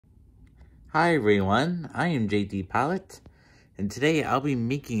Hi everyone, I am JT Pilot, and today I'll be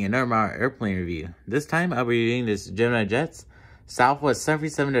making another airplane review. This time I'll be reviewing this Gemini Jets Southwest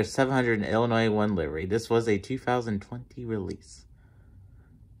 737-700 in Illinois One Livery. This was a 2020 release.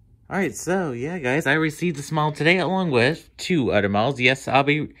 Alright, so yeah guys, I received this model today along with two other models. Yes, I'll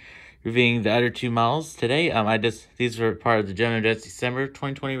be reviewing the other two models today. These were part of the Gemini Jets December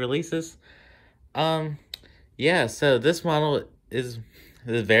 2020 releases. Yeah, so this model is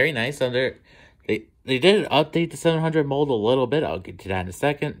very nice. They did update the 700 mold a little bit. I'll get to that in a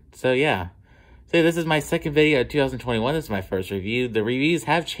second. So yeah. So this is my second video of 2021. This is my first review. The reviews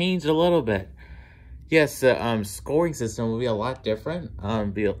have changed a little bit. Yes, the scoring system will be a lot different. I'll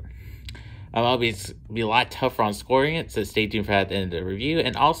be a lot tougher on scoring it, so stay tuned for that at the end of the review.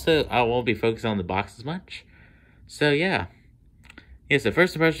 And also, I won't be focused on the box as much. So yeah. Yeah, so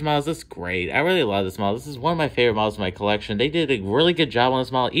first impression models, this is great. I really love this model. This is one of my favorite models in my collection. They did a really good job on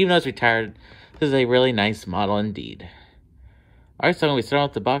this model. Even though it's retired, this is a really nice model indeed. Alright, so I'm going to start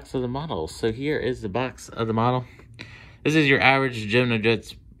with the box of the model. So here is the box of the model. This is your average Gemini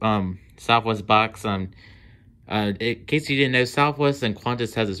Jets Southwest box. In case you didn't know, Southwest and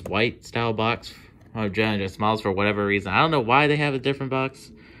Qantas has this white style box of Gemini Jets models for whatever reason. I don't know why they have a different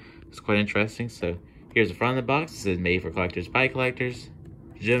box. It's quite interesting. So here's the front of the box. It says made for collectors by collectors.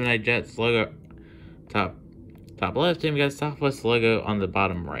 Gemini Jets logo top left, and we got Southwest logo on the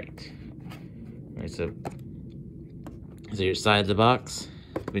bottom right. Alright, so your side of the box.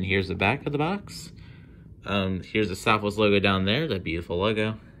 Then here's the back of the box. Here's the Southwest logo down there, that beautiful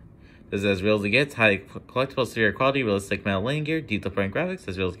logo. This is as real as it gets. High collectible, severe quality, realistic metal landing gear, detailed print graphics,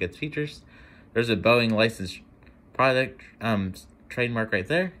 as real as it gets features. There's a Boeing licensed product trademark right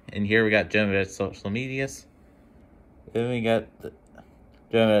there. And here we got Gemini Jets social medias. Then we got the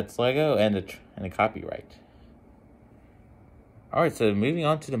Gemini Jets logo and the copyright. Alright, so moving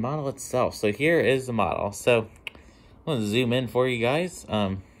on to the model itself. So here is the model. So I'm going to zoom in for you guys.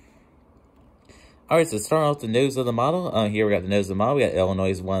 Alright, so starting off the nose of the model. Here we got the nose of the model. We got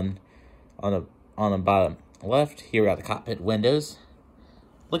Illinois One on the bottom left. Here we got the cockpit windows.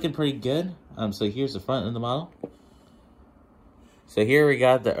 Looking pretty good. So here's the front of the model. So here we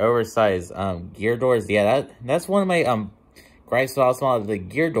got the oversized gear doors. Yeah, that's one of my gripes about this model. The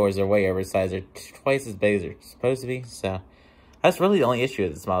gear doors are way oversized. They're twice as big as they're supposed to be. So that's really the only issue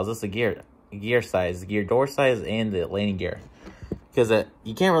with this model. Is just the gear size, the gear door size, and the landing gear. Because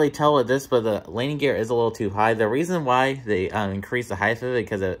you can't really tell with this, but the landing gear is a little too high. The reason why they increased the height of it,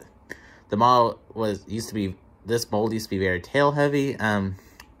 because the model this mold used to be very tail heavy.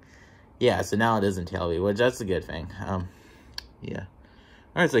 Yeah, so now it isn't tail heavy, which that's a good thing. Yeah.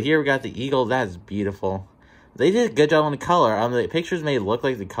 Alright, so here we got the eagle. That is beautiful. They did a good job on the color. The pictures made it look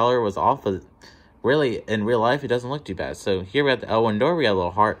like the color was off, but really, in real life, it doesn't look too bad. So here we got the L1 door. We got a little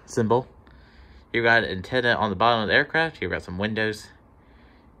heart symbol. Here we got an antenna on the bottom of the aircraft. Here we got some windows.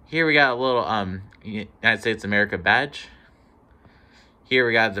 Here we got a little United States America badge. Here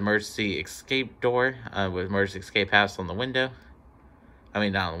we got the emergency escape door with emergency escape paths on the window. I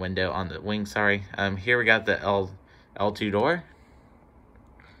mean, not on the window, on the wing, sorry. Here we got the L2 door.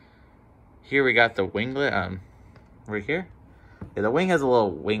 Here we got the winglet right here. Yeah, the wing has a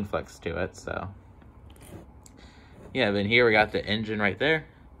little wing flex to it, so. Yeah, then here we got the engine right there.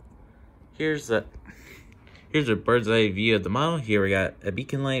 Here's a bird's eye view of the model. Here we got a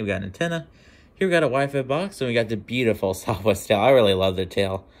beacon light, we got an antenna. Here we got a Wi-Fi box, and we got the beautiful Southwest tail. I really love the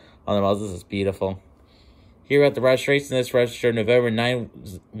tail on the model. This is beautiful. Here we got the registration. This registered November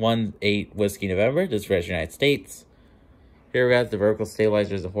 918 Whiskey November. This registered United States. Here we got the vertical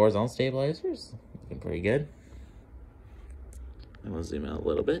stabilizers, the horizontal stabilizers. Looking pretty good. I'm gonna zoom out a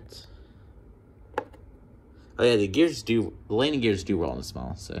little bit. Oh yeah, the landing gears do roll on this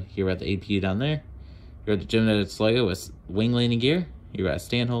model. So here we got the APU down there. Here we got the Gemini Jets logo with wing landing gear. Here we got a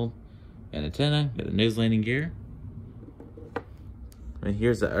stand hold and antenna. Got the nose landing gear. And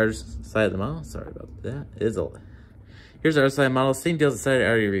here's the other side of the model. Sorry about that. Here's the other side of the model. Same deal as the side I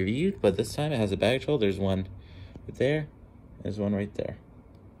already reviewed, but this time it has a baggage hold. There's one right there. There's one right there.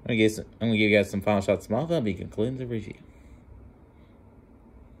 I'm gonna give you guys some final shots of the model. That'll be concluding the review.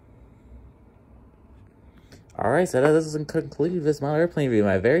 Alright, so that doesn't conclude this model airplane review,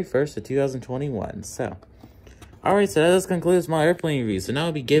 my very first of 2021. So, alright, so that does conclude this model airplane review. So now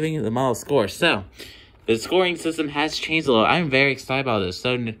I'll be giving the model score. So, the scoring system has changed a little. I'm very excited about this.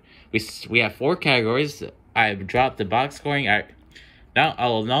 So, we have 4 categories. I've dropped the box scoring. Now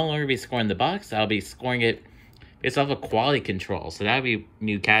I'll no longer be scoring the box. I'll be scoring it based off of quality control. So that'll be a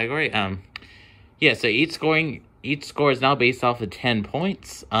new category. Yeah, so each score is now based off of 10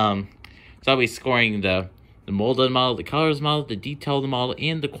 points. So I'll be scoring the the mold of the model, the color of the model, the detail of the model,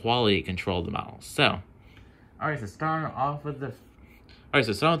 and the quality control of the model. So, alright, so starting with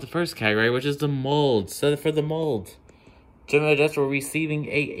the first category, which is the mold. So for the mold, Gemini Jets were receiving a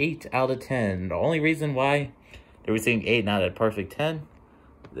 8 out of 10. The only reason why they're receiving 8, not a perfect 10,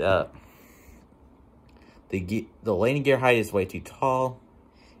 the landing gear height is way too tall,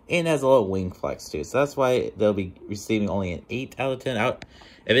 and has a little wing flex too. So that's why they'll be receiving only an 8 out of 10.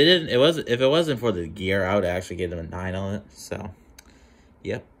 If it wasn't for the gear, I would actually give them a 9 on it. So,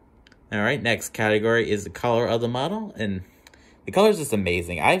 yep. All right, next category is the color of the model, and the color is just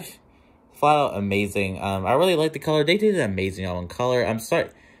amazing. Flat out amazing. I really like the color. They did an amazing on color. I'm sorry,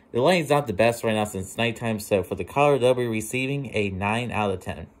 the lighting's not the best right now since nighttime. So for the color, they'll be receiving a 9 out of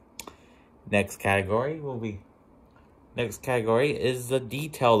 10. Next category is the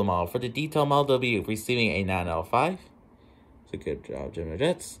detail of the model. For the detail model, they'll be receiving a 9 out of 5. So good job, Gemini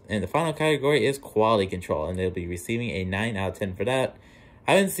Jets. And the final category is quality control, and they'll be receiving a 9 out of 10 for that.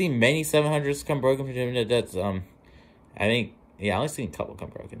 I haven't seen many 700s come broken for Gemini Jets. I think, yeah, I only seen a couple come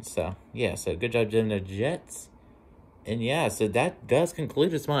broken. So, yeah, so good job, Gemini Jets. And yeah, so that does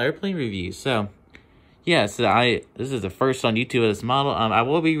conclude this model airplane review. So, yeah, so this is the first on YouTube of this model. I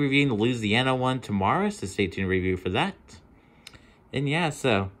will be reviewing the Louisiana one tomorrow, so stay tuned to review for that. And yeah,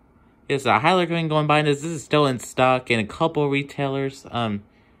 so yes, I highly recommend going buying this. This is still in stock in a couple retailers.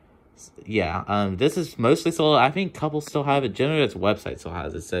 This is mostly sold. I think a couple still have it. Gemini Jets website still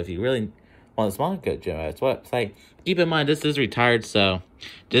has it. So if you really want this model, go to Gemini Jets website. Keep in mind, this is retired, so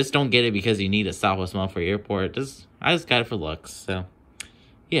just don't get it because you need a Southwest model for your airport. I just got it for looks. So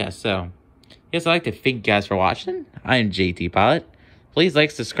yeah, yes, I'd like to thank you guys for watching. I am JT Pilot. Please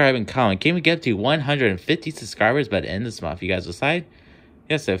like, subscribe, and comment. Can we get to 150 subscribers by the end of this month? You guys decide.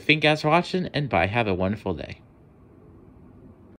 Yes, so thank you guys for watching, and bye. Have a wonderful day.